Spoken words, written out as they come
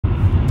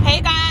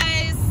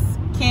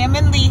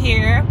Kim and Lee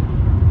here.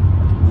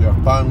 We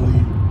are finally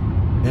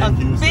in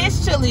Houston.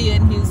 Officially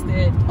in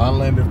Houston.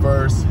 Unlanded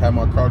first. Had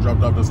my car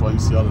dropped off. That's why you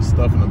see all this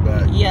stuff in the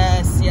back.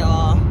 Yes,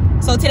 y'all.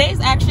 So today's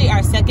actually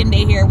our second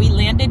day here. We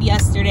landed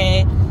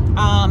yesterday.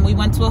 We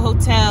went to a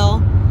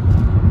hotel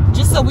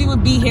just so we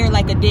would be here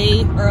like a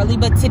day early.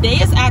 But today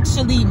is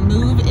actually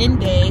move-in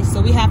day.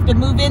 So we have to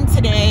move in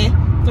today.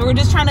 So we're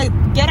just trying to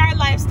get our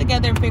lives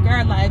together and figure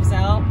our lives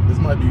out. This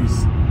might be,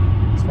 it's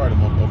probably the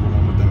most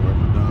overwhelming thing we've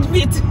ever done.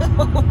 Me too.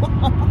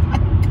 Oh my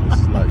God.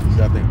 It's like, you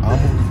gotta think, I'm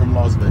moving from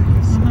Las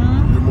Vegas.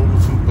 You're moving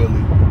to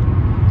Philly.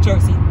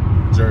 Jersey,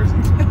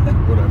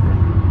 whatever.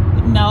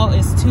 No,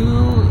 it's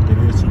two. It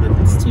is two different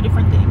things. Two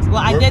different things. Well,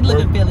 I did live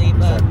in Philly,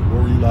 but exactly.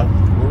 Where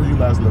were you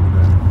last living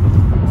at?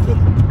 Philly.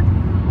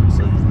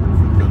 So you moved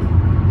from Philly,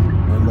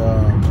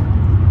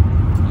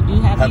 and you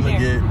do have having to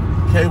get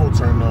cable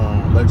turned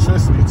on,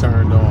 electricity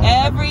turned on,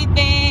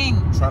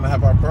 everything. Trying to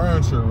have our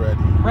furniture ready,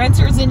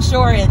 Renter's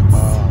insurance.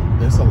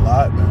 It's a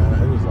lot, man.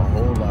 It is a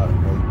whole lot.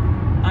 Like,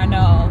 I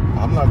know.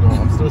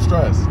 I'm still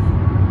stressed.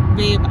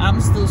 Babe, I'm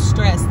still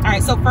stressed. All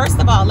right, so first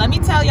of all, let me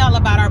tell y'all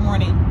about our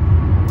morning.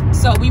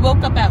 So we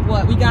woke up at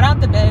what? We got out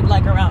the bed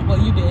like around, well,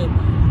 you did,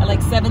 at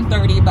like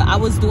 7:30, but I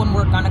was doing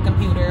work on a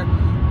computer.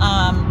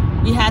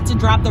 We had to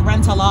drop the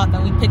rental off,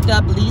 and we picked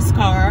up Lee's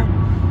car,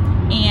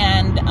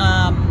 and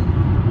I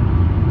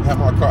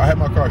had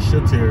my car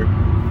shipped here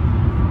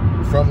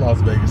from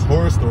Las Vegas.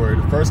 Horror story,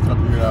 the first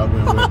company that I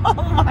went with.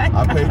 Oh my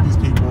God. I paid these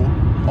people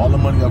all the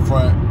money up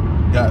front,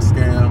 got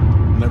scammed,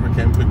 never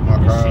came to pick my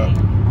car up.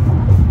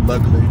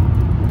 Luckily,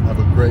 I have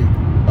a great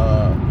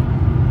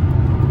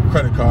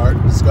credit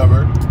card,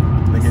 Discover.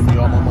 They gave me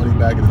all my money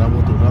back, and then I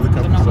went to another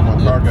company, so my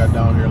car got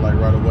down here like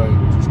right away,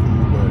 which was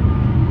cool, but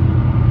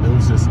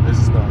it's just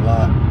been a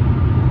lot,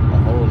 a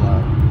whole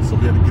lot. So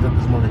we had to get up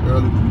this morning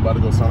early because we about to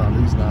go sign our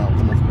lease now,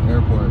 coming from the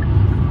airport.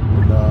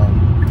 And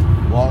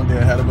long day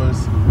ahead of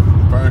us.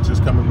 The furniture's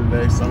coming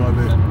today, some of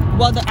it.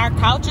 Well, our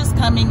couch is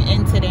coming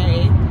in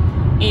today,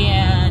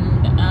 and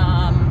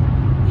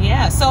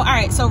yeah. So all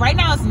right. So right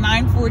now it's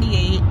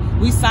 9:48.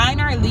 We sign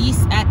our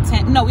lease at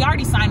 10. No, we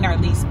already signed our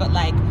lease, but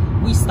like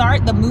we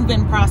start the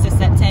move-in process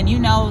at 10. You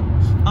know,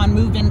 on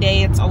move-in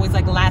day, it's always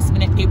like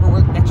last-minute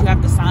paperwork that you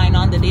have to sign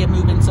on the day of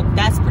move-in. So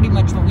that's pretty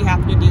much what we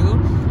have to do.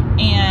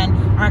 And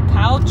our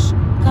couch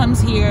comes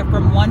here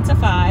from 1 to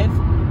 5.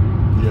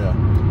 Yeah.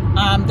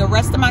 The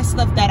rest of my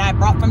stuff that I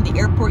brought from the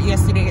airport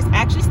yesterday is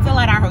actually still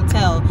at our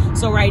hotel.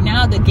 So right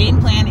now the game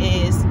plan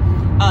is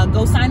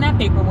go sign that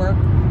paperwork.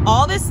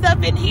 All this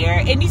stuff in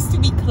here, it needs to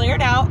be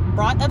cleared out,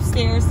 brought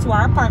upstairs to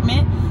our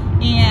apartment,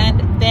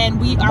 and then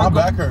we are. My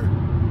back hurt.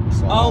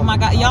 So oh my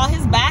God, y'all!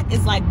 His back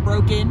is like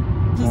broken.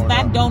 His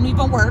back don't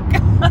even work.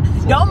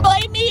 Don't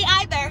blame me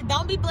either.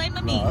 Don't be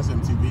blaming me. No, that's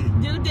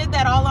MTV. You did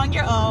that all on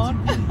your own.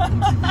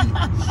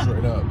 MTV,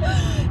 straight up.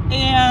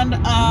 And you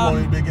won't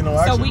even be getting no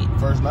action. So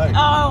first night.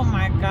 Oh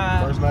my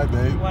God. First night,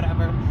 babe.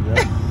 Whatever.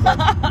 Yeah.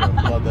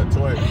 Pull out that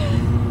toy.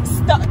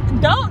 Stop.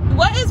 Don't.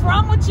 What is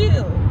wrong with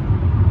you?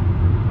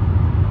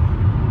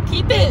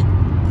 Keep it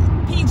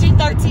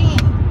PG-13.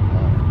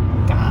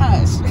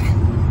 Gosh.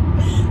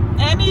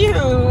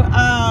 Anywho,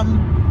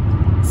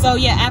 so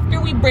yeah, after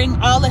we bring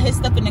all of his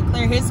stuff in and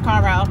clear his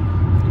car out,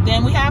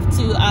 then we have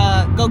to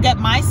go get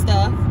my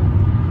stuff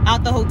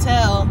out the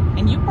hotel,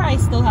 and you probably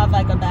still have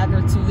like a bag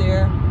or two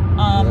there,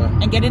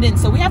 and get it in.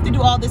 So we have to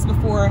do all this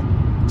before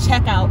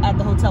checkout at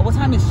the hotel. What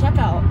time is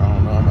checkout? I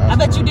don't know. I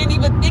bet you didn't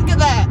even think of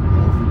that.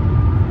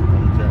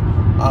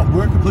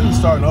 We're completely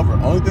starting over.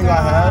 Only thing I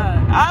have.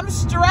 I'm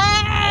stressed.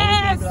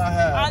 Only thing I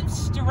have. I'm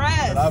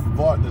stressed. That I've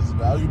bought that's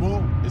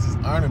valuable is this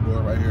ironing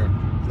board right here.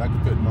 That can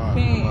fit in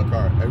my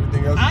car.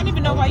 Everything else. I don't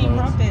even know why you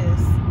brought this.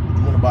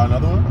 You want to buy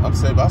another one? I'll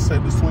save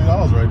this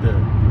 $20 right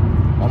there.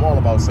 I'm all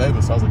about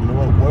saving, so I was like, you know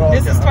what? What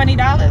this is $20.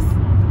 Yeah,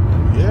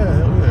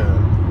 hell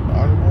yeah.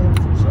 Ironing board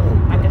for sure.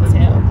 I can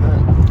tell.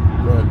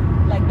 But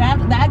like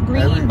that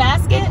green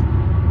basket.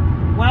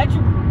 Why'd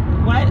you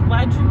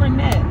bring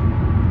that?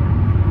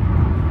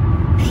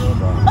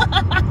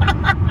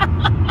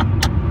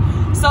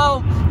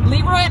 So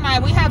Leroy and I,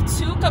 we have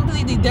two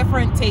completely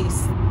different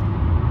tastes.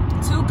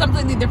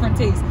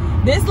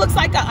 This looks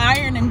like an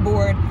ironing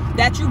board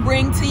that you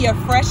bring to your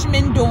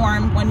freshman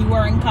dorm when you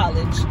were in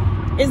college.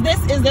 Is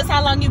this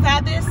how long you've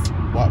had this?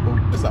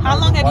 How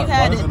long have you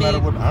had it, babe? Why does it matter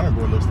what the ironing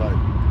board looks like?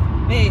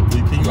 Babe,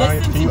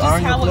 Can you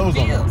iron your clothes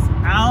on it?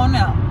 I don't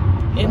know.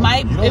 It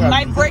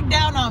might break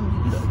down on me.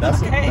 That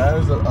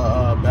is a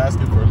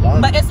basket for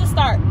laundry. But it's a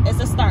start. It's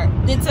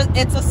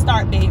a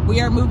start, babe.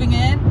 We are moving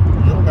in.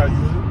 You don't gotta use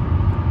it.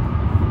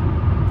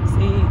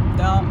 See,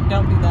 don't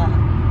do that.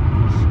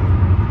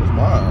 It's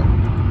mine.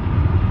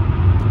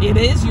 It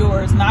is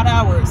yours, not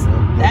ours.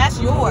 That's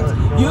yours.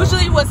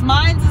 Usually what's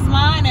mine is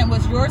mine and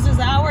what's yours is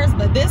ours,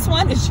 but this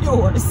one is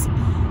yours.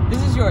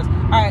 This is yours.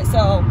 All right,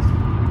 so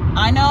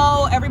I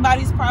know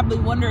everybody's probably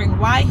wondering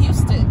why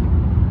Houston.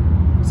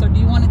 So do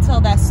you want to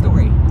tell that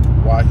story?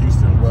 Why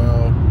Houston?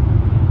 Well,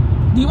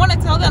 do you want to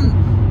tell them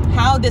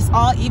how this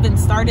all even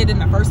started in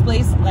the first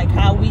place? Like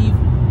how we've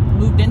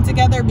moved in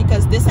together,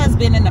 because this has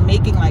been in the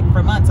making like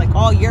for months, like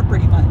all year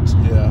pretty much.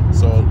 Yeah,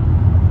 so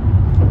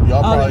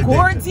y'all probably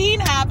quarantine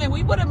happened.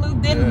 We would have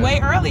moved in way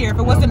earlier if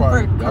it wasn't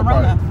for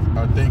Corona.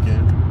 Are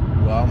thinking,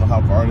 well, I don't know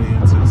how far they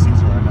into the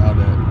season right now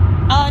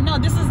that. No,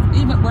 this is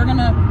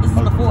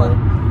before.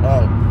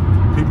 Oh,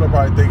 people are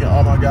probably thinking,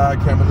 oh my God,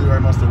 can't believe they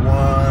must have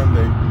won.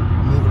 They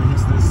moving to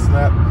Houston, this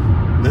snap.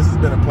 This has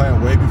been a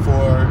plan way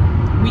before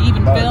we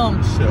even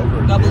filmed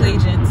Double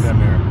Agents. Down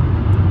there,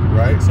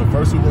 right? So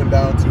first we went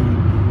down to,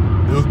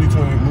 it was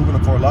between moving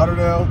to Fort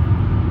Lauderdale,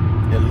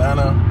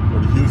 Atlanta,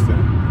 or to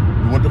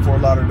Houston. We went to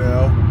Fort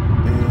Lauderdale,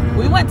 and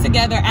we went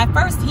together. At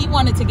first, he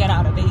wanted to get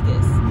out of Vegas.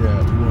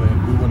 Yeah,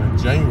 we went in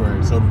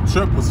January. So the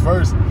trip was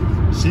first.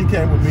 She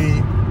came with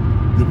me.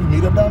 Did we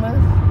meet up down there?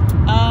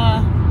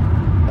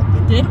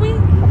 Did we?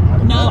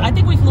 No, I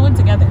think we flew in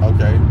together.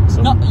 Okay.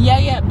 So no,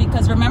 yeah,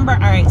 because remember, all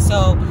right,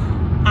 so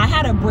I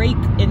had a break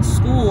in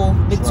school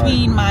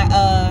between my,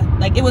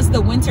 like it was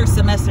the winter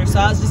semester, so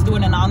I was just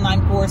doing an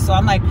online course. So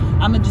I'm like,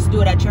 I'm gonna just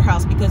do it at your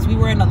house, because we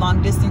were in a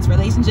long distance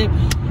relationship.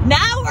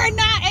 Now we're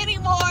not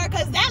anymore,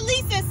 because that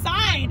lease is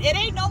signed. It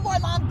ain't no more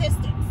long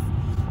distance.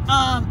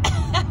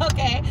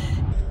 Okay.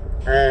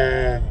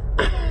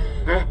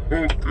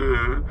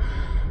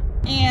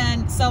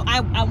 And so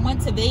I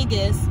went to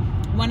Vegas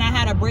when I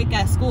had a break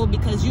at school,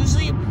 because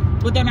usually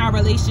within our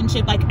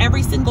relationship, like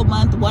every single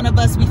month, one of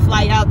us, we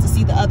fly out to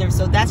see the other.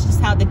 So that's just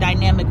how the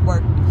dynamic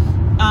worked.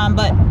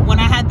 But when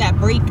I had that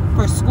break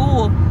for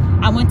school,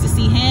 I went to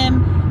see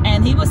him,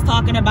 and he was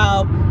talking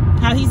about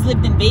how he's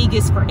lived in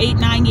Vegas for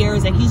 8-9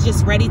 years, and he's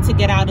just ready to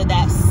get out of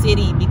that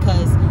city,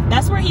 because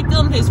that's where he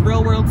filmed his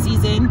Real World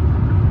season,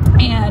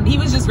 and he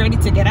was just ready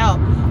to get out.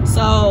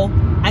 So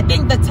I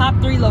think the top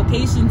 3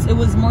 locations, it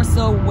was more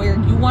so where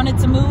you wanted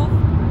to move.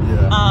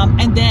 Yeah.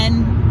 And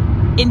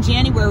then in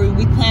January,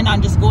 we planned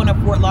on just going to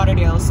Fort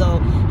Lauderdale. So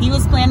he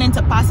was planning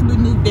to possibly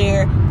move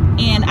there,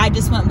 and I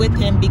just went with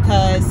him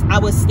because I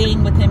was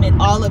staying with him in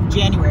all of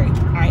January.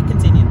 All right,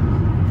 continue.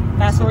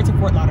 Fast forward to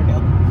Fort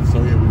Lauderdale.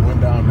 So yeah, we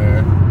went down there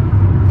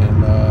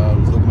and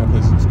was looking at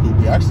places in school.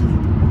 We actually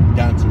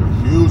got into a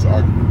huge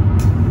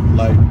argument.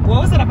 Like,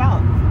 what was it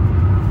about? I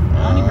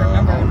don't even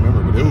remember. I don't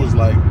remember, but it was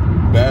like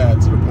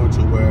bad to the point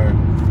to where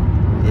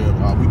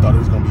we thought it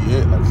was gonna be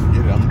it. Like,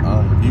 forget it. I don't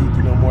want to be with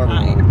you no more.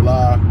 Blah, blah,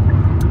 blah. I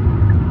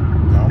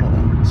don't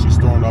know. She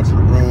stormed off to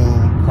the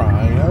room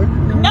crying.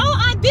 No,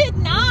 I did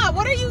not.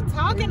 What are you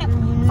talking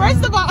about?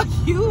 First of all,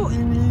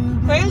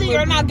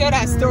 you're not good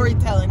at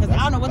storytelling, because I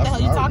don't know what the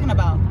hell you're talking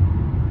about.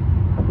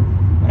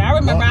 But I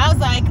remember I was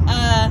like,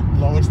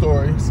 long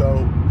story.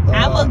 So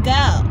I will go.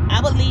 I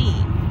will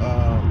leave.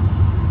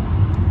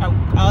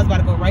 I was about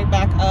to go right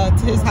back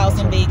to his house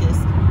in Vegas.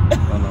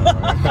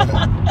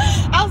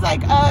 I was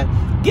like,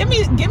 give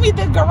me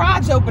the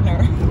garage opener.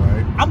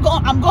 Right.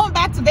 I'm going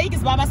back to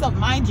Vegas by myself.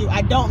 Mind you,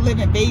 I don't live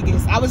in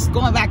Vegas. I was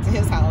going back to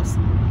his house.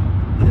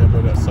 Yeah,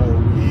 but so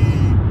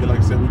like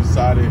I said, we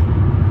decided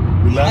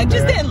we left. I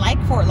just didn't like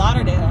Fort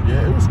Lauderdale.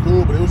 Yeah, it was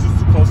cool, but it was just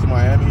too close to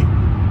Miami.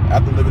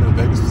 After living in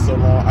Vegas for so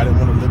long, I didn't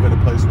want to live at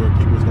a place where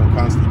people was gonna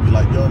constantly be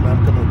like, "Yo, man,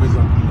 I'm coming to visit.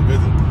 I'm coming to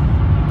visit."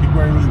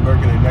 People ain't really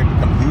working their neck to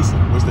come to Houston,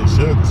 which they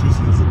should, because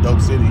Houston is a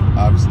dope city,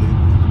 obviously.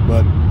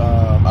 But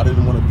I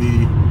didn't want to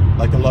be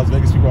like in Las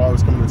Vegas. People are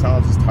always coming to town. I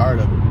was just tired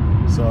of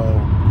it. So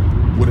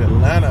with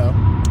Atlanta.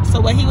 So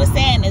what he was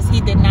saying is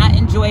he did not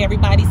enjoy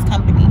everybody's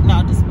company.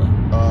 No, just what?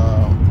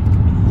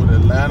 With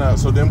Atlanta.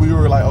 So then we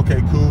were like,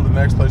 okay, cool. The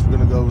next place we're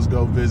gonna go is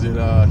go visit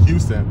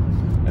Houston,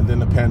 and then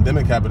the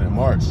pandemic happened in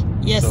March.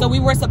 Yeah. So we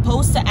were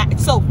supposed to.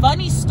 So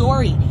funny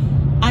story.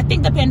 I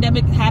think the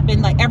pandemic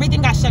happened, like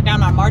everything got shut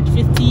down on March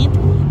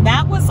 15th.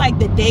 That was like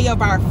the day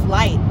of our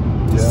flight.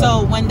 Yeah.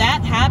 So when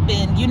that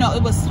happened, you know,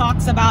 it was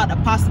talks about a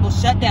possible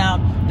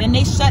shutdown. Then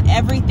they shut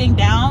everything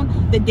down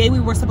the day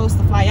we were supposed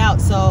to fly out.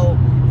 So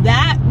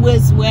that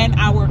was when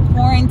our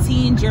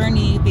quarantine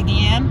journey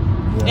began.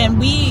 Yeah. And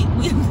we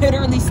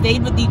literally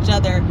stayed with each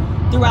other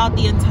throughout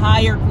the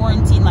entire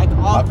quarantine, like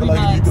all 3 months. I feel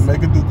like if you can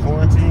make it through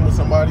quarantine with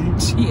somebody,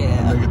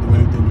 yeah, you can make it through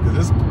anything,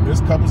 because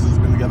this couples has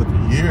been together for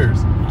years.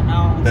 I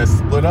know. That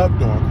split up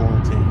during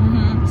quarantine.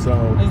 Mm-hmm.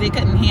 So they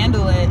couldn't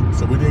handle it.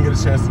 So we didn't get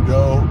a chance to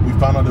go. We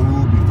found out that we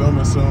would be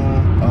filming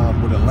soon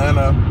with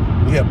Atlanta.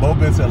 We had both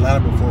been to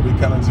Atlanta before. We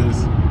kind of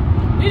just...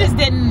 We just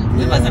didn't...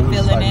 We wasn't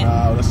feeling it.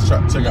 Nah, let's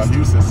check out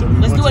Houston. So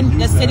let's do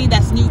a city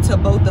that's new to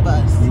both of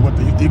us. We went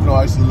to... Even though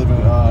I used to live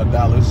in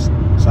Dallas.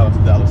 Shout out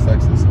to Dallas,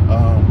 Texas.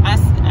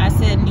 I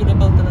said new to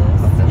both of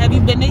us. Okay. Have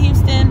you been to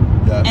Houston?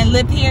 Yes. And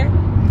lived here?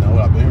 No,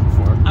 I've been here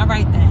before. All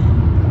right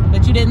then.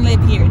 But you didn't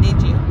live here,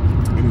 did you?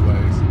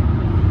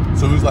 Anyways.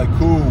 So he was like,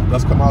 cool,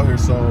 let's come out here.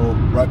 So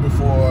right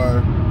before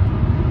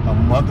a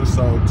month or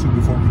so, 2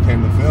 before we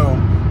came to film,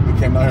 we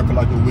came down here for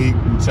like a week.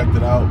 We checked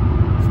it out.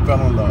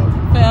 Fell in love.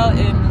 Fell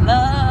in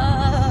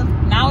love.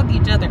 Now with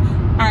each other.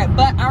 All right,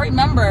 but I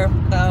remember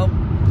though,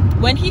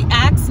 when he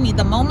asked me,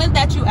 the moment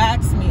that you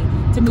asked me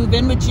to move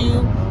in with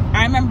you,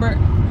 I remember.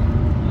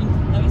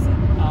 Let me see.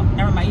 Oh,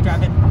 never mind. You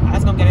driving. I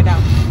was gonna get it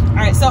out. All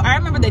right. So I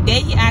remember the day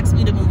he asked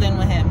me to move in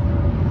with him.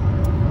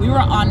 We were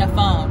on the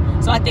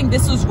phone. So I think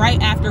this was right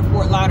after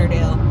Fort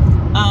Lauderdale.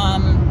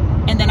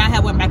 And then I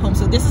had went back home.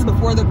 So this is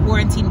before the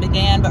quarantine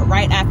began, but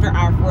right after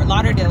our Fort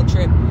Lauderdale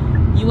trip.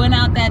 You went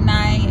out that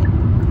night.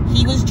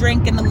 He was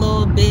drinking a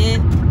little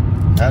bit.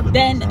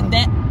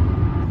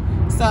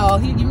 So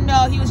he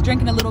was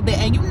drinking a little bit,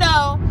 and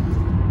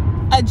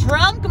a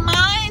drunk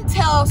mind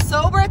tells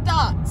sober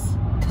thoughts.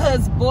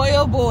 Cause boy,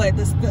 oh boy,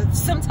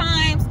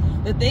 sometimes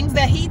the things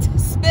that he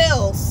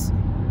spills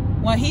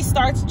when he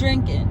starts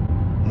drinking.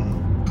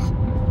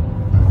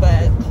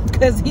 But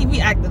because he be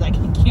acting like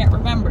he can't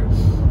remember.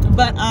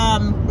 But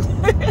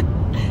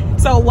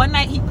so one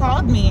night he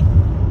called me,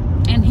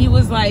 and he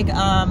was like,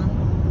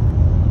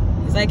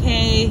 he's like,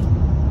 hey,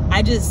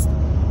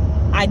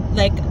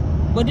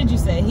 what did you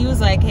say? He was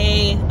like,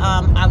 hey,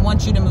 I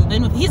want you to move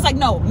in with me. He's like,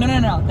 no,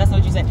 that's not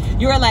what you said.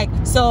 You were like,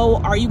 so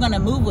are you gonna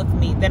move with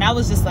me? Then I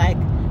was just like,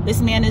 this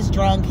man is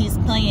drunk, he's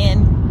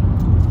playing.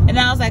 And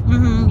I was like,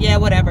 yeah,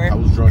 whatever. I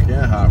was drunk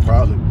and high,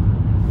 probably.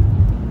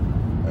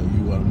 Hey,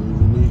 you wanna move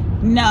with me?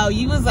 No,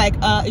 you was like,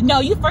 no,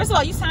 you, first of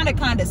all, you sounded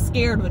kind of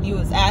scared when you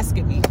was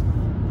asking me.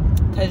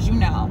 Cause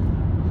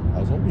I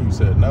was hoping you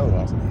said no.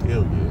 I was like,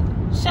 hell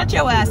yeah. Shut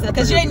your ass up,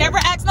 cause you ain't never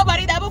asked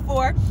nobody that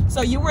before.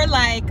 So you were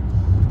like,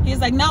 he was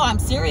like, no, I'm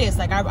serious.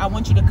 Like, I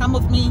want you to come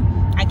with me.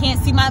 I can't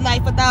see my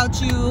life without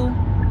you.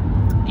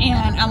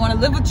 And I want to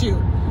live with you.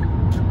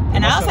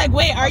 And I was like,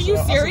 wait, are you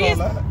serious?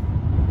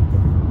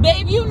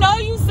 Babe, you know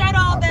you said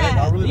all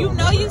that. You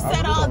know you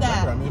said all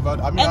that.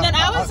 And then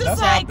I was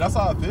just like, that's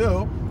how I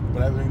feel.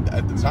 But I mean,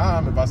 at the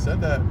time, if I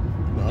said that,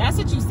 that's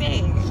what you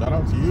say. Shout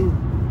out to you.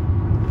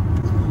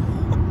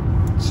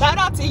 Shout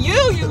out to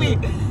you, you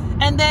mean?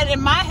 And then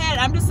in my head,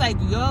 I'm just like,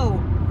 yo,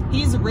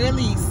 he's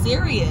really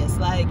serious.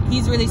 Like,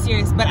 he's really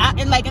serious. But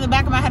in the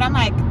back of my head, I'm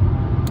like,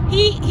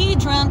 he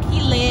drunk,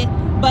 he lit.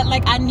 But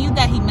like, I knew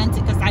that he meant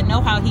it, because I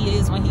know how he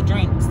is when he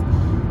drinks.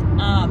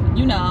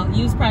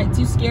 You was probably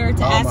too scared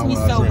to ask me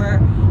sober.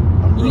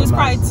 You was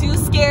probably too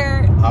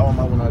scared. How am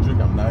I when I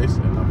drink? I'm nice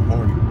and I'm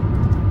horny.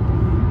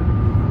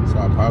 So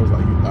I probably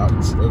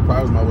was like, it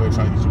probably was my way of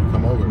trying to get you to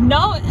come over.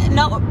 No,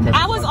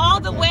 I was all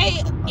the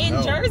way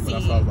in Jersey.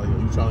 That's why I was like, yo,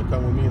 you trying to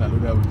come with me? And I knew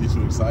that would get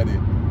you excited.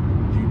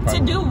 To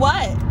do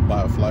what?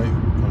 Buy a flight?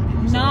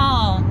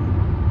 No.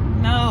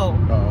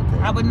 Oh, okay.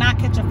 I would not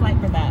catch a flight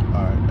for that.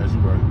 All right, as you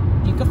were.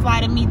 You could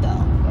fly to me though. All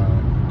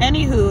right.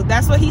 Anywho,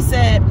 that's what he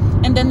said.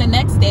 And then the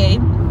next day,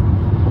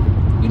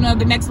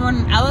 the next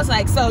morning, I was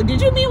like, so did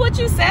you mean what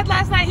you said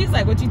last night? He's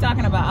like, what you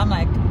talking about? I'm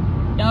like,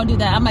 don't do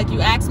that. I'm like, you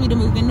asked me to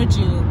move in with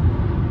you.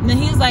 And then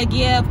he's like,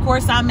 yeah, of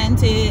course I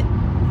meant it.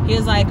 He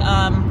was like,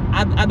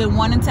 I've been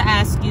wanting to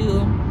ask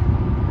you.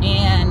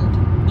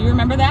 And you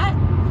remember that?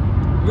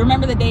 You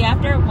remember the day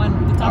after when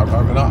we talked?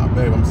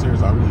 Babe, I'm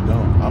serious. I really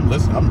don't. I'm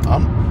listening.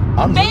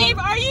 I'm Babe,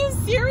 are you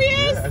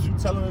serious? Yeah, as you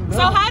telling him. So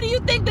how do you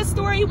think the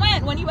story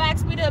went when you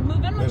asked me to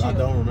move in with you? I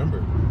don't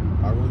remember.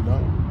 I really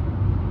don't.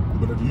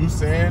 But if you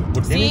saying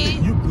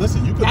anything, you could. That's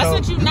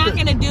what you're not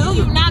gonna do.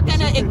 You're not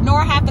gonna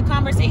ignore half the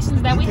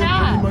conversations that we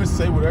had. You must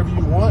say whatever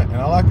you want,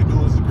 and all I can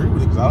do is agree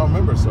with it, because I don't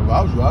remember. So if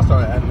I was you, I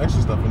started adding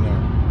extra stuff in there.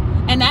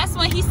 And that's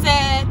when he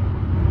said,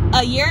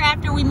 a year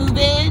after we move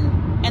in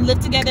and live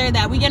together,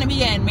 that we're gonna be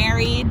getting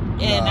married.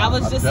 And I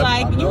was just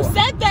like, you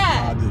said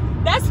that.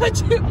 That's what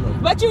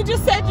you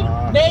just said.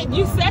 Babe,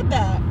 you said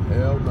that.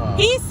 Hell no.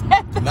 He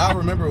said that. Now I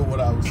remember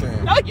what I was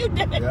saying. No, you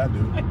didn't. Yeah, I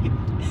do.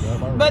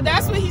 Yeah, but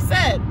that's what he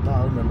said. No,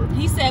 I remember.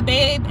 He said,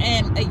 babe,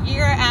 and a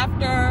year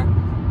after,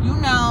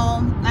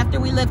 after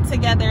we live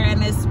together,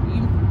 and it's,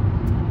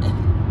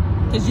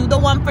 because you're the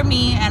one for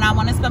me, and I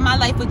want to spend my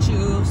life with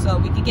you, so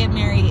we could get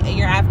married a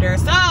year after.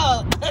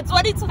 So,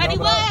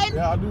 2021.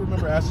 I do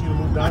remember asking you to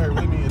move down here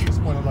with me. At this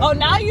point, I'm like, oh,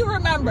 now you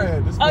remember.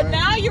 Yeah,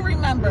 now you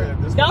remember.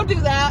 Yeah, don't do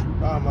that.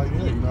 No, I'm like, yeah,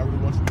 I really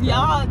want you to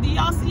do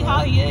y'all see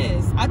how he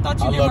is? I thought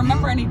you didn't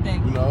remember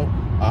anything.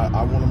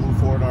 I want to move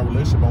forward in our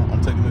relationship.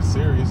 I'm taking this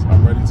serious.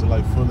 I'm ready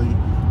to fully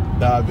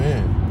dive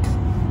in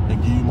and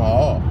give you my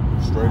all,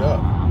 straight up,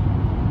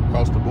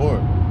 across the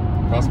board,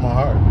 across my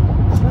heart,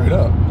 straight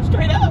up.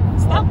 Straight up.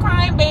 Stop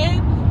crying,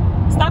 babe.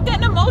 Stop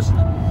getting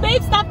emotional,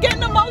 babe. Stop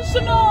getting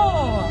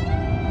emotional.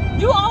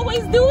 You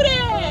always do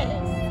this,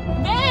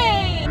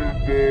 babe.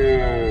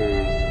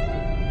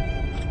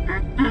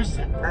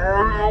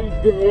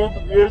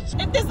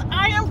 If this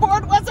iron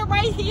board wasn't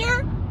right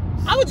here,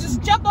 I would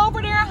just jump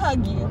over there and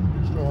hug you.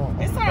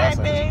 It's all right,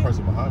 babe.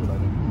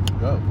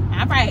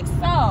 All right,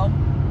 so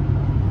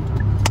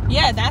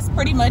yeah, that's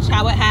pretty much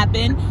how it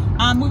happened.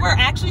 We were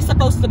actually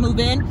supposed to move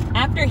in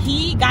after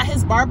he got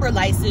his barber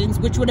license,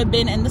 which would have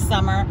been in the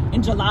summer,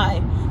 in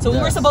July. So we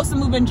were supposed to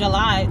move in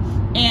July.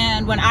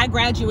 And when I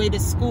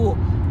graduated school,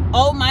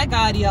 oh my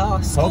God,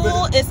 y'all,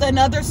 school is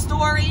another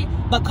story.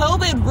 But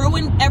COVID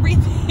ruined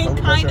everything,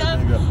 kind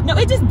of. No,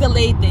 it just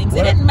delayed things.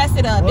 It didn't mess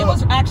it up. It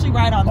was actually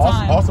right on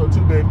time. Also,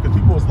 too, babe, because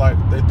people was like,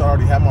 they thought I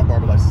already had my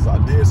barber license. I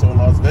did. So in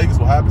Las Vegas,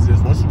 what happens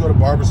is, once you go to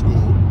barber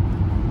school,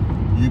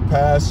 you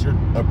pass your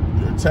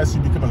test,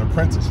 you become an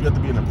apprentice. You have to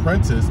be an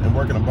apprentice and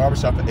work in a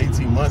barbershop for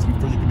 18 months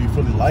before you can be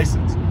fully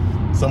licensed.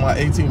 So my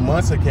 18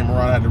 months that came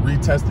around, I had to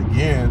retest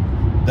again.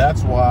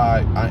 That's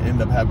why I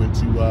ended up having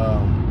to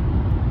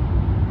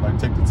like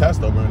take the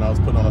test over, and I was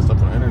putting all that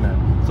stuff on the internet.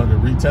 So I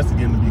could retest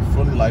again to be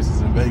fully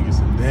licensed in Vegas,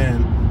 and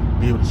then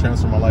be able to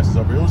transfer my license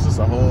over. It was just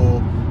a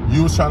whole.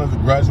 You was trying to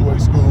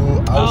graduate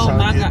school. I was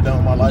trying to get done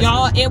with my license.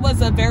 Y'all, it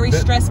was a very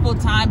stressful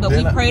time, but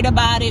we prayed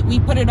about it. We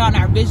put it on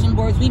our vision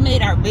boards. We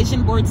made our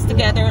vision boards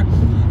together.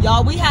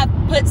 Y'all, we have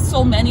put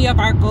so many of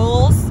our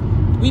goals.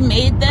 We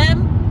made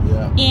them.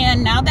 Yeah.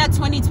 And now that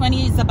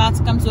 2020 is about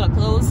to come to a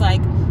close,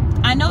 like,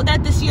 I know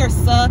that this year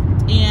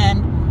sucked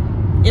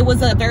and it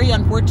was a very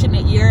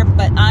unfortunate year,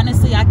 but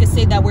honestly, I could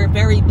say that we're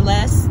very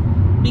blessed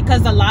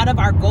because a lot of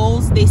our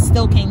goals, they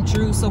still came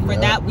true. So for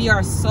that, we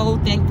are so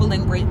thankful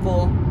and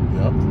grateful.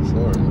 Yep, for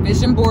sure.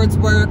 Vision boards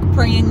work,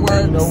 praying works.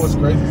 And you know what's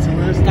crazy too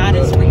is? God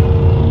is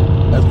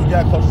real. As we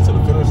got closer to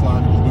the finish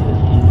line, we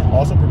were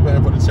also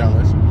preparing for the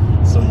challenge.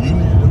 So you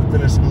needed to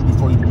finish school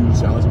before you could do the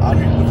challenge. I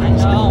needed to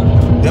finish school.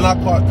 Then I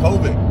caught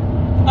COVID.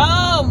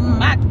 Oh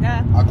my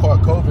God. I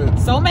caught COVID.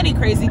 So many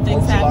crazy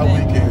things happened.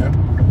 July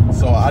weekend.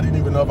 So I didn't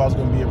even know if I was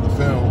going to be able to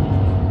film.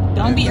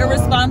 Don't be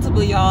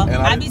irresponsible, y'all.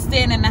 I be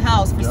staying in the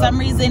house. For some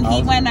reason,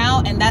 he went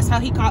out, and that's how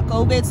he caught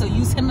COVID. So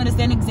use him as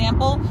an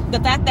example.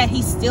 The fact that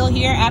he's still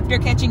here after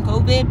catching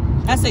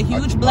COVID, that's a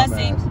huge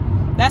blessing.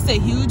 That's a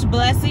huge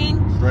blessing.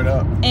 Straight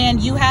up.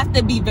 And you have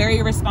to be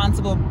very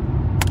responsible.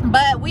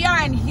 But we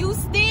are in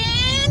Houston.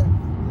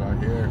 We are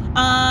here.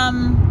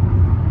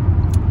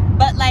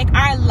 But like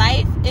our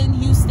life in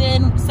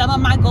Houston, some of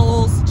my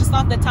goals, just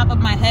off the top of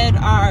my head,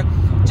 are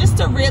just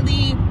to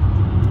really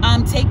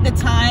take the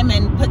time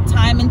and put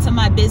time into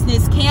my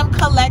business. Camp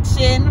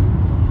collection,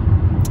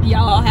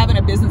 y'all, having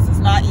a business is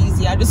not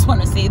easy. I just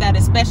want to say that,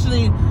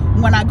 especially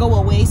when I go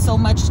away so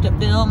much to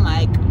film,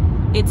 like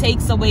it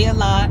takes away a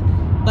lot.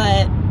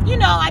 But you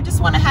know, I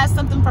just want to have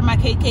something for my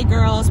KK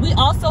girls. We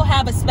also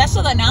have a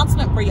special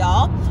announcement for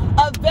y'all,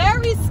 a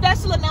very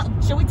special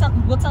announcement. Should we tell?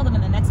 We'll tell them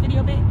in the next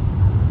video, babe.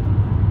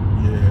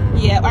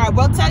 Yeah, all right,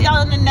 we'll tell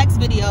y'all in the next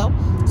video,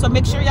 so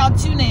make sure y'all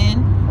tune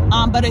in.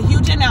 But a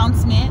huge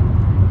announcement.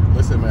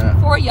 Listen, man.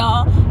 For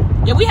y'all.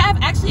 Yeah, we have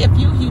actually a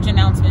few huge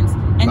announcements.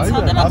 And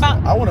tell them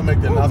about... I want to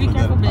make the announcement. Be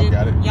careful, babe. I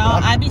got it. Y'all,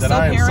 I be so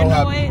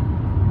paranoid.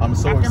 I'm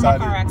so after excited.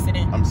 My car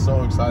accident. I'm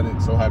so excited,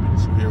 so happy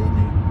that you're here with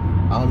me.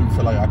 I don't even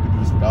feel like I could do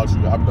this without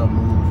you. I've done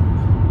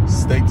moved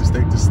state to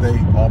state to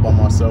state all by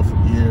myself for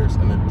years.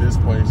 And at this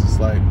point, it's just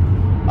like,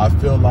 I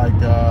feel like...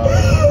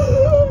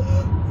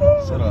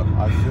 shut up.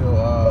 I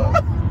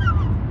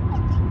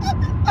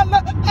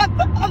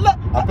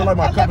feel like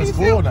my cup is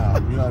full now.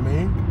 You know what I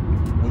mean?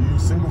 When you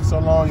single for so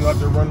long, you have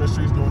to run the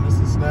streets doing this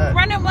and that.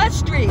 Running what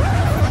street?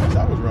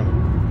 I was running.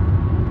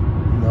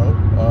 You know?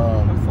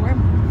 Before?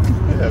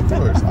 Yeah, of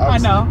course. I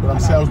know. But I'm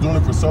saying I was doing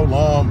it for so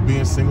long,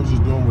 being single,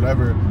 just doing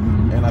whatever.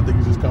 And I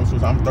think it just comes to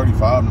us. I'm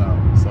 35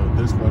 now. So at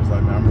this point, it's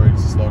like, man, I'm ready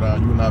to slow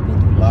down. You and I have been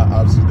through a lot.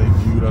 Obviously, they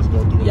viewed us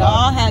go through a lot.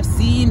 Y'all have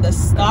seen the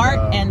start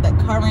and the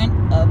current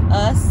of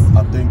us.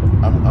 I think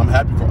I'm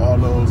happy for all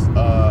those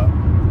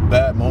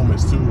bad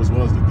moments too, as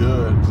well as the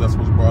good, because that's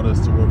what's brought us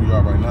to where we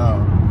are right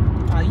now.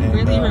 Oh, you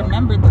really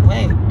remembered the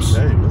way.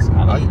 Hey, listen,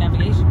 I love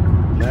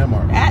navigation.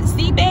 Landmark.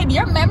 See, babe,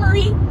 your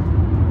memory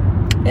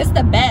is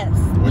the best.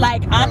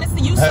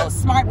 Honestly, you so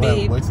smart,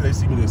 babe. Wait till they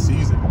see me this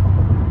season.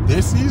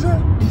 This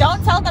season?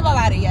 Don't tell them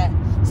about it yet.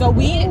 So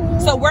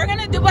we're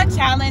gonna do a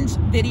challenge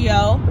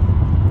video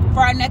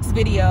for our next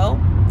video,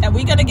 and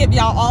we're gonna give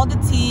y'all all the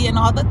tea and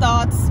all the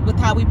thoughts with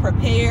how we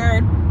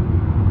prepared.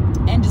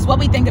 And just what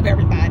we think of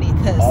everybody.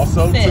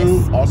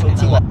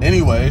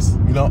 Anyways,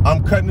 you know,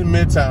 I'm cutting in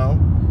Midtown.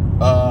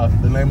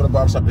 The name of the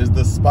barbershop is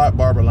The Spot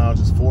Barber Lounge.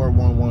 It's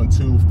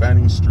 4112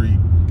 Fannin Street.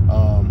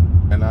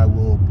 And I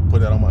will put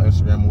that on my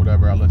Instagram or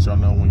whatever. I'll let y'all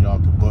know when y'all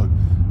can book.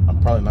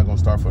 I'm probably not going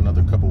to start for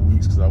another couple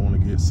weeks because I want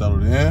to get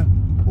settled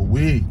in. But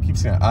we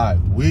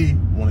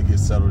want to get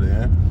settled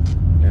in.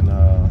 And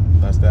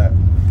that's that.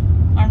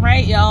 All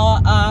right,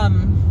 y'all.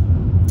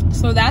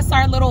 So that's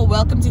our little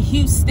welcome to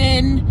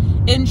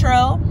Houston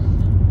intro.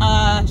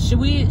 Should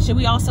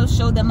we also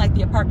show them like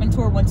the apartment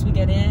tour once we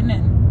get in?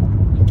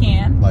 And we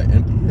can like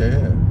empty.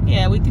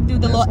 Yeah, we can do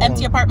the little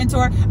empty apartment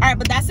tour. All right,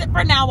 but that's it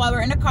for now. While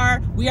we're in the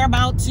car, we are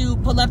about to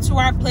pull up to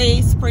our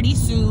place pretty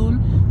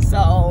soon.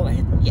 So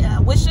yeah,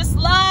 wish us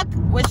luck.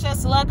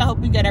 I hope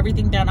we get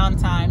everything done on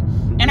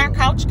time. And our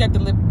couch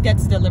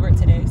gets delivered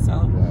today.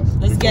 So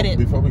let's get it.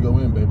 Before we go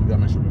in, babe, we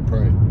gotta make sure we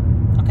pray.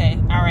 Okay,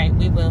 all right,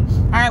 we will.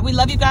 All right, we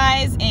love you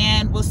guys,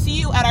 and we'll see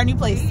you at our new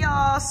place. Hey,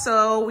 y'all,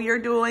 so we are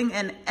doing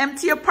an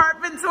empty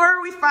apartment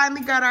tour. We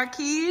finally got our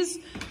keys.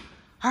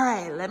 All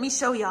right, let me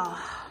show y'all.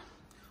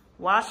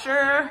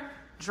 Washer,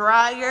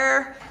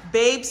 dryer,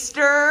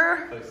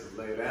 babester. Places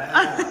laid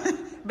out.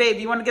 Babe,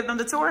 you want to give them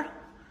the tour?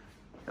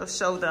 Go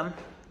show them.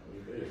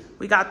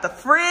 We got the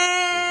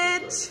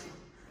fridge.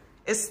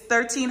 It's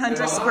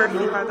 1,300 square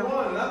feet, by the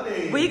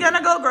way. We're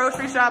gonna go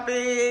grocery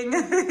shopping.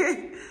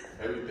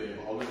 Everything,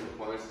 all these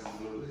appliances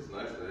is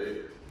nice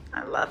today.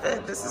 I love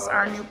it. This is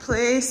our new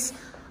place.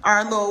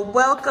 Our little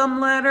welcome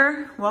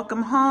letter.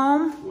 Welcome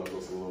home. Left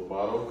us a little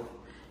bottle,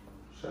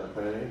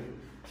 champagne.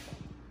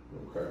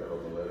 We'll crack that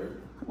open later.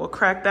 We'll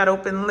crack that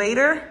open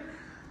later.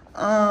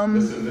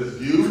 Listen, this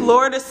view,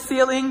 floor to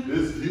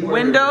ceiling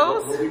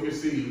windows. What we can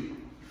see.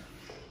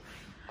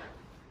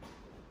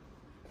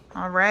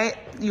 All right.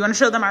 You want to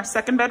show them our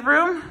second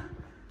bedroom?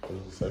 This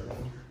is the second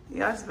one.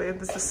 Yes, babe.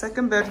 This is the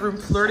second bedroom.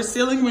 Floor to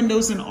ceiling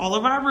windows in all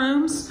of our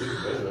rooms.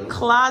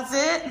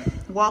 Closet.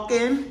 Walk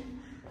in.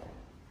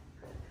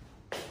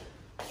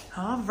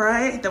 All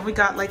right. Then we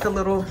got like a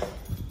little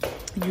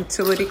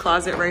utility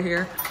closet right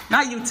here.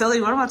 Not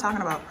utility. What am I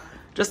talking about?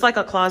 Just like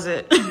a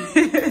closet.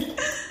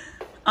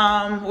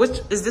 Which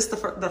is this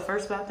the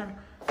first bathroom?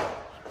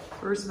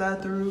 First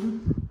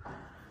bathroom.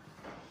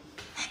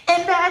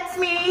 And that's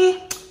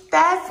me.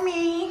 That's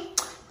me.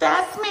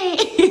 That's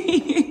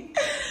me.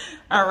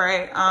 All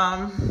right.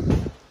 All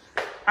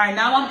right.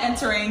 Now I'm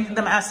entering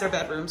the master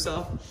bedroom.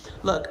 So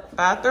look,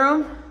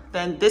 bathroom.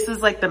 Then this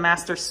is like the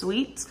master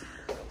suite.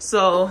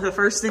 So the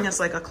first thing is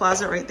like a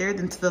closet right there.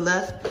 Then to the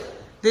left,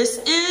 this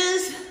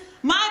is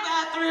my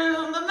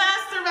bathroom, the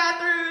master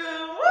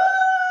bathroom. Woo!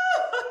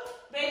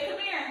 Babe, come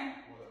here.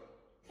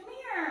 Come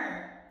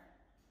here.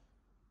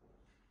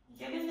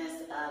 Get in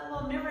this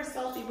little mirror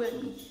selfie with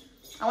me.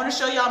 I want to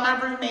show y'all my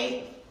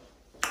roommate.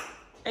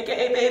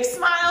 AKA babe,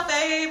 smile,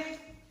 babe.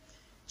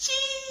 Cheese.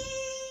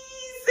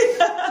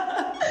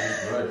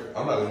 Right.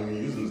 I'm not even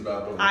using this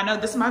bathroom. I know,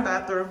 this is my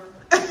bathroom.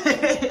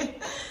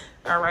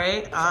 All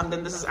right.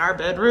 Then this is our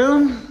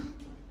bedroom.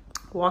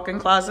 Walk-in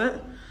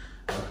closet.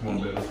 Come on,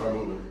 babe. Let's start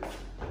moving.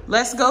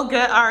 Let's go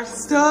get our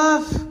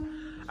stuff.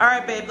 All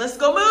right, babe. Let's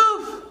go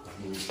move.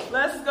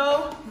 Let's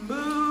go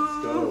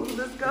move.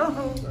 Let's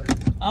go.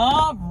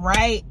 All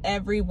right,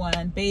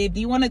 everyone. Babe,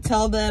 do you want to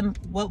tell them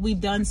what we've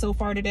done so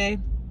far today?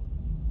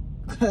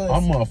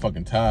 I'm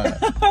motherfucking tired.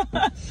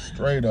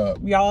 Straight up.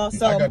 Y'all,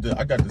 so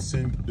I got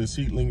the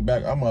seat linked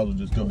back. I might as well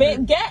just go.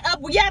 Babe, get up.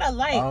 We got a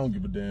light. I don't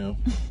give a damn.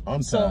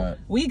 I'm tired.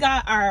 We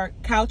got our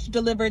couch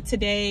delivered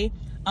today.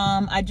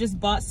 I just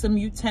bought some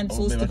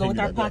utensils to go with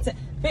our pots.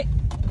 Babe,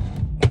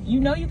 you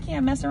know you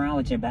can't mess around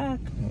with your back.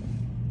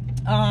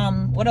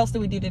 What else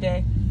did we do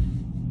today?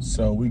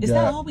 So Is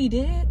that all we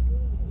did?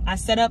 I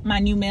set up my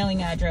new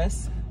mailing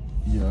address.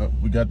 Yeah,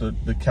 we got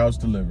the couch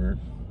delivered,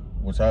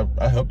 which I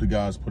helped the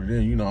guys put it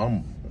in. You know,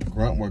 I'm a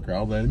grunt worker. I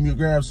was like, let me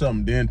grab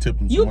something, then tip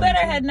them. You better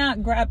had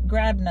not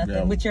grabbed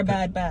nothing with your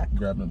bad back.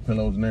 Grabbing the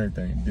pillows and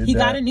everything. He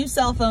got a new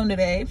cell phone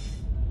today.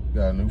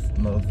 Got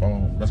another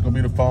phone. That's gonna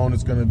be the phone.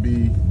 It's gonna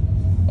be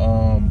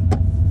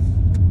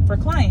for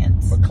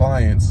clients. For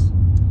clients,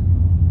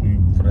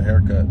 for the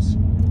haircuts.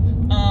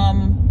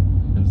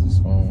 There's this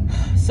phone.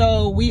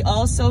 So we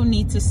also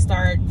need to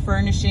start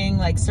furnishing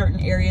like certain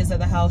areas of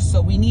the house.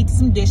 So we need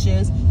some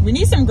dishes. We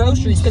need some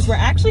groceries because we're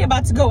actually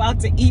about to go out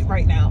to eat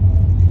right now.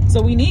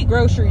 So we need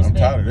groceries. I'm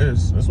tired of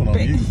this. This one on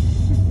you.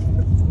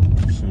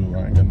 Shoot,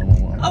 I ain't got no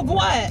more money. Of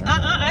what?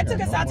 I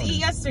took us out to eat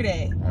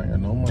yesterday. I ain't got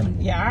no money.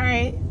 Yeah, all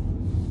right.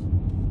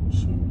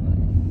 Shoot,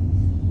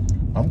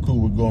 man. I'm cool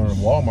with going to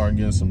Walmart and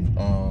getting some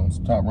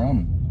top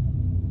ramen.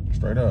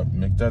 Straight up,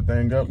 mix that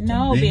thing up.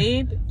 No,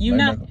 babe, you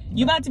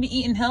about to be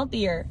eating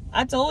healthier.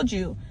 I told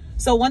you.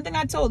 So one thing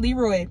I told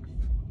Leroy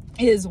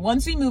is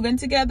once we move in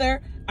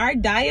together, our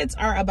diets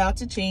are about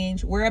to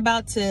change. We're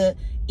about to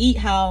eat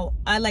how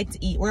I like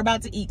to eat. We're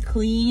about to eat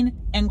clean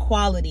and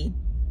quality.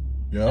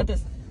 Yep.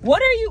 What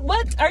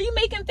are you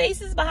making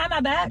faces behind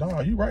my back?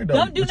 No, you right though.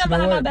 Don't do nothing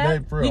behind my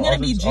back. We're gonna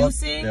be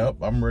juicing. Yep,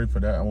 I'm ready for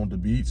that. I want the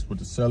beets with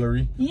the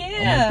celery.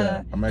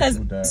 Yeah. I'm actually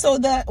with that. So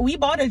we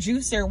bought a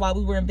juicer while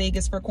we were in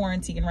Vegas for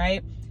quarantine,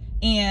 right?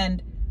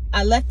 And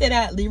I left it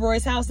at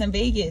Leroy's house in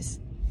Vegas.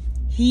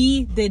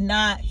 He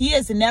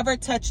has never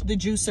touched the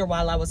juicer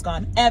while I was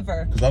gone,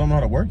 ever. Because I don't know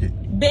how to work it.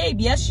 Babe,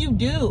 yes you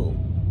do.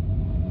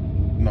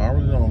 No, I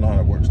really don't know how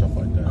to work stuff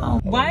like that. Oh,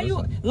 why are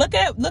you look,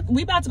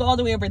 we about to go all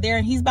the way over there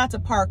and he's about to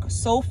park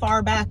so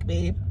far back,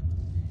 babe.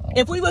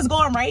 If we was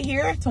going right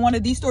here to one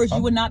of these stores,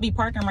 you would not be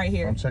parking right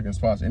here. I'm checking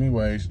spots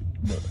anyways.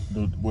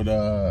 With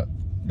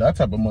that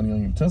type of money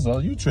on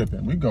utensils, you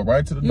tripping. We go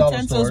right to the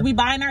dollar store. We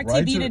buying our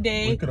TV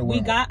today.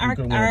 We got our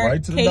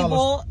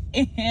cable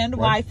and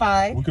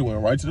Wi-Fi. We could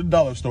went right to the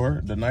dollar store,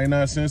 the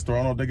 99-cent store. I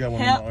don't know if they got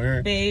one out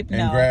here. Babe, they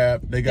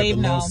got the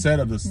little set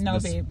of the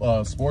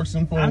sports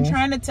and phones. I'm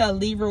trying to tell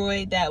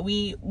Leroy that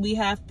we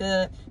have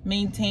to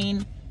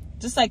maintain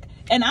just like,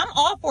 and I'm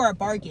all for a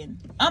bargain.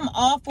 I'm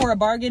all for a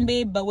bargain,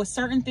 babe, but with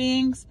certain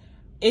things,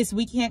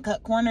 we can't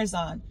cut corners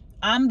on.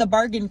 I'm the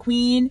bargain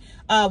queen.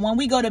 When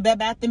we go to Bed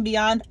Bath &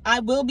 Beyond,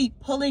 I will be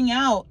pulling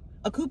out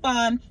a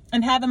coupon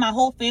and having my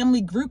whole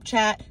family group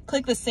chat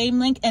click the same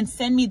link and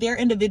send me their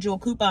individual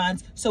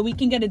coupons so we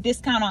can get a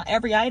discount on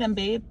every item,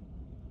 babe.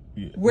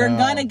 Yeah, we're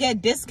gonna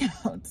get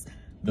discounts.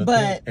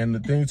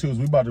 The thing too is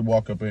we about to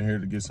walk up in here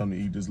to get something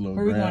to eat. This little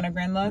Where we going to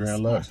Grand Lux?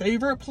 Grand Lux. My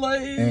favorite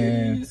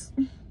place.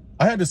 And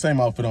I had the same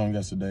outfit on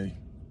yesterday.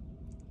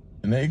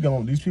 And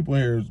these people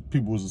here,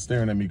 people was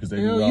staring at me because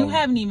they you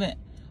haven't even.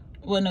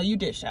 Well, no, you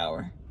did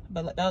shower,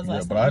 but that was last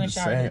time. But I had the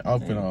same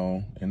outfit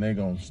on, and they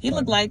gonna. He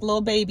looked like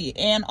Lil Baby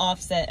and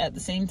Offset at the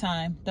same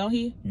time, don't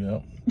he?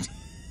 Yep.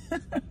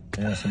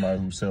 And somebody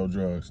who sell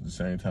drugs at the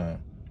same time.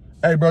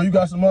 Hey, bro, you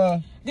got some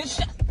good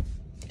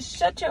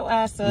shut your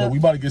ass up. Look, we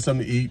about to get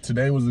something to eat.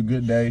 Today was a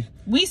good day.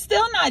 We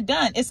still not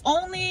done. It's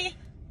only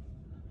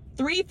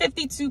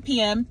 3:52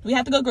 p.m. We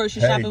have to go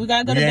grocery shopping. We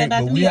gotta go to Bed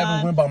Bath & Beyond. We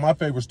haven't went by my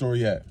favorite store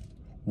yet.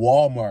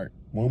 Walmart.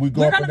 When we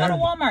go, we're gonna go to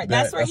Walmart.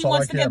 That's where he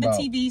wants to get the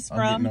TVs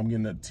from. I'm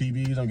getting the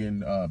TVs. I'm getting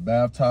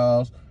bath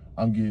towels.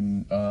 I'm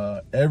getting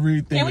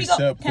everything.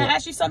 Can I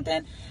ask you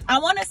something? I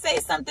want to say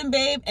something,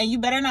 babe, and you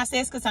better not say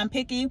it's because I'm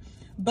picky.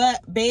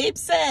 But babe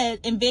said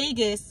in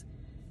Vegas,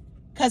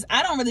 because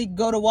I don't really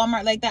go to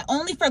Walmart like that,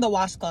 only for the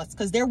washcloths,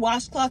 because their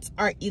washcloths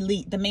are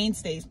elite, the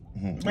mainstays.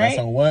 Right? That's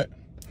on what?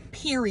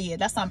 Period.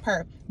 That's on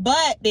per.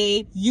 But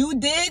babe, you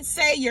did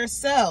say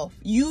yourself,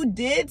 you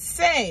did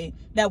say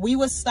that we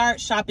would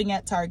start shopping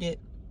at Target.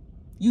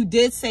 You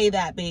did say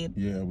that, babe.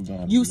 Yeah, we're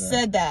gonna. You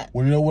said that.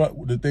 Well, you know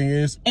what the thing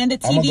is? And the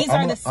TVs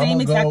are the same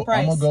exact price.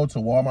 I'm gonna go to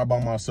Walmart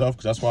by myself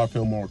because that's why I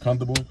feel more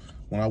comfortable.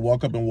 When I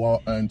walk up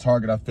in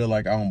Target, I feel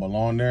like I don't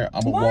belong there.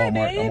 I'm a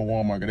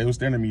Walmart. They were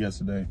staring at me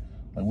yesterday.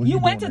 Like, what you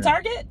went to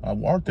Target? I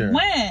walked there.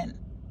 When?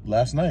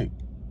 Last night.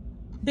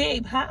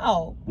 Babe,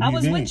 how? I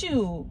was with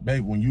you.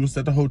 Babe, when you was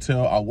at the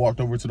hotel, I walked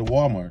over to the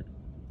Walmart.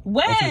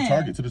 When?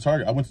 To the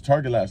Target. I went to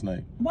Target last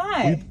night.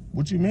 Why?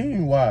 What you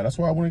mean, why? That's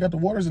why I went and got the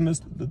waters and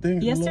the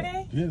thing.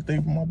 Yesterday? The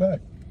thing from my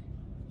back.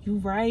 You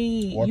right.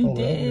 You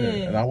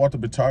did. And I walked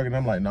up to Target and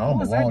I'm like, no, I don't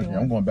belong here.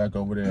 I'm going back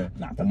over there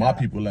where my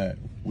people at.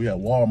 We at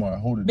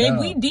Walmart. Hold it down. Babe,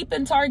 we deep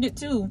in Target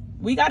too.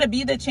 We got to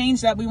be the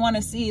change that we want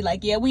to see.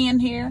 Like, yeah, we in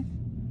here.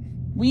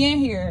 We in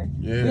here.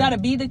 Yeah. We got to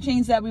be the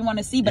change that we want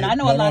to see. But I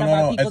know a lot of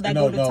our people that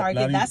go to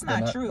Target. That's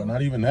not true.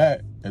 Not even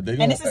that. And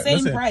it's the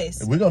same price.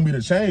 If we're going to be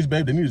the change,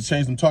 babe, they need to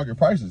change them Target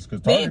prices.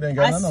 Because Target ain't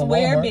got nothing on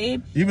Walmart. I swear,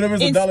 babe. Even if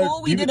it's in $1.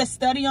 School, we did a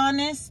study on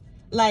this.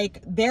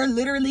 Like, they're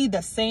literally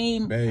the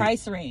same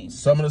price range.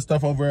 Some of the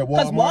stuff over at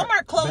Walmart. Because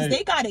Walmart clothes,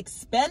 they got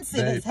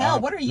expensive as hell.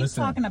 What are you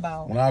talking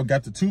about? When I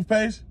got the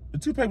toothpaste was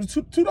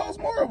 $2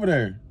 more over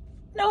there.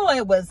 No,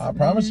 it was I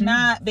promise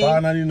not, babe.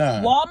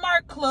 $5.99.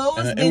 Walmart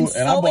clothes been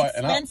so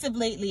expensive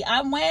lately.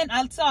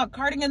 I saw a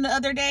cardigan the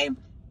other day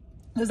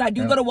because I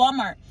do go to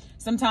Walmart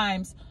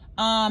sometimes.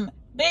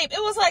 Babe, it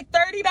was like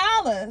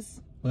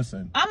 $30.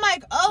 Listen. I'm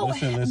like,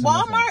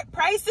 Walmart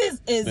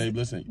prices is babe,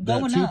 listen.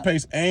 Going the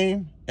toothpaste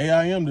AIM,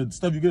 the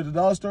stuff you get at the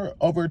dollar store,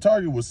 over at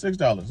Target was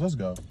 $6. Let's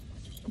go.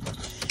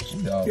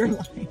 You're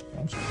lying.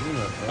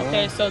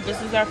 Okay, so this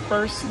is our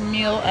first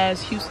meal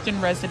as Houston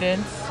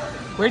residents.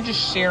 We're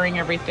just sharing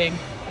everything.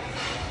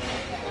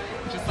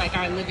 Just like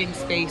our living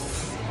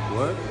space.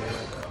 What?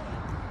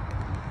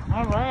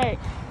 All right.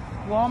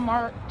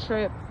 Walmart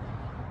trip.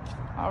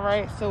 All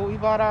right, so we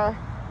bought our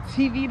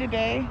TV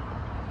today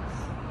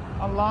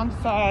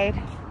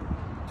alongside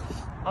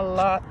a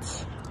lot.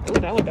 Oh,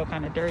 that would look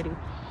kind of dirty.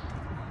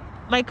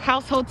 Like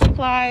household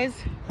supplies,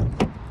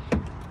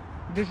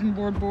 vision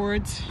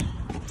boards.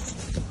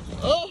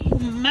 Oh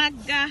my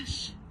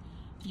gosh.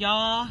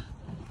 Y'all,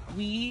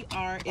 we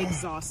are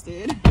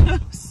exhausted.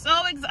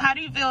 How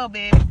do you feel,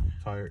 babe?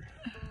 Tired.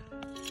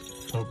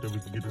 Hope that we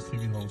can get this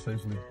TV home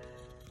safely.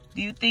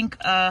 Do you think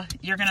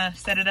you're gonna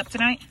set it up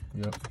tonight?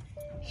 Yep.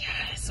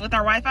 Yes. With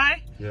our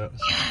Wi-Fi? Yep.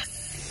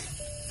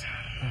 Yes.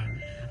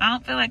 I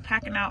don't feel like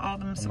packing out all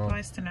them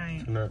supplies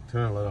tonight. Turn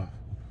that light off.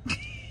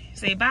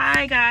 Say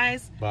bye,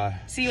 guys. Bye.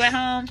 See you at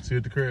home. See you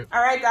at the crib.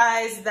 All right,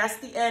 guys. That's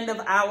the end of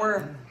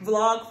our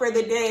vlog for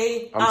the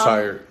day. I'm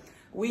tired.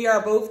 We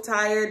are both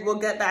tired. We'll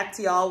get back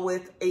to y'all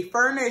with a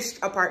furnished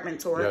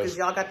apartment tour because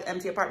y'all got the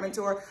empty apartment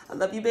tour. I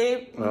love you,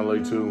 babe. I love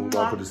you too. We're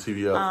going to put this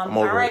TV up. I'm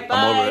over all right, it. bye.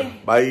 I'm over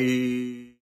it. Bye.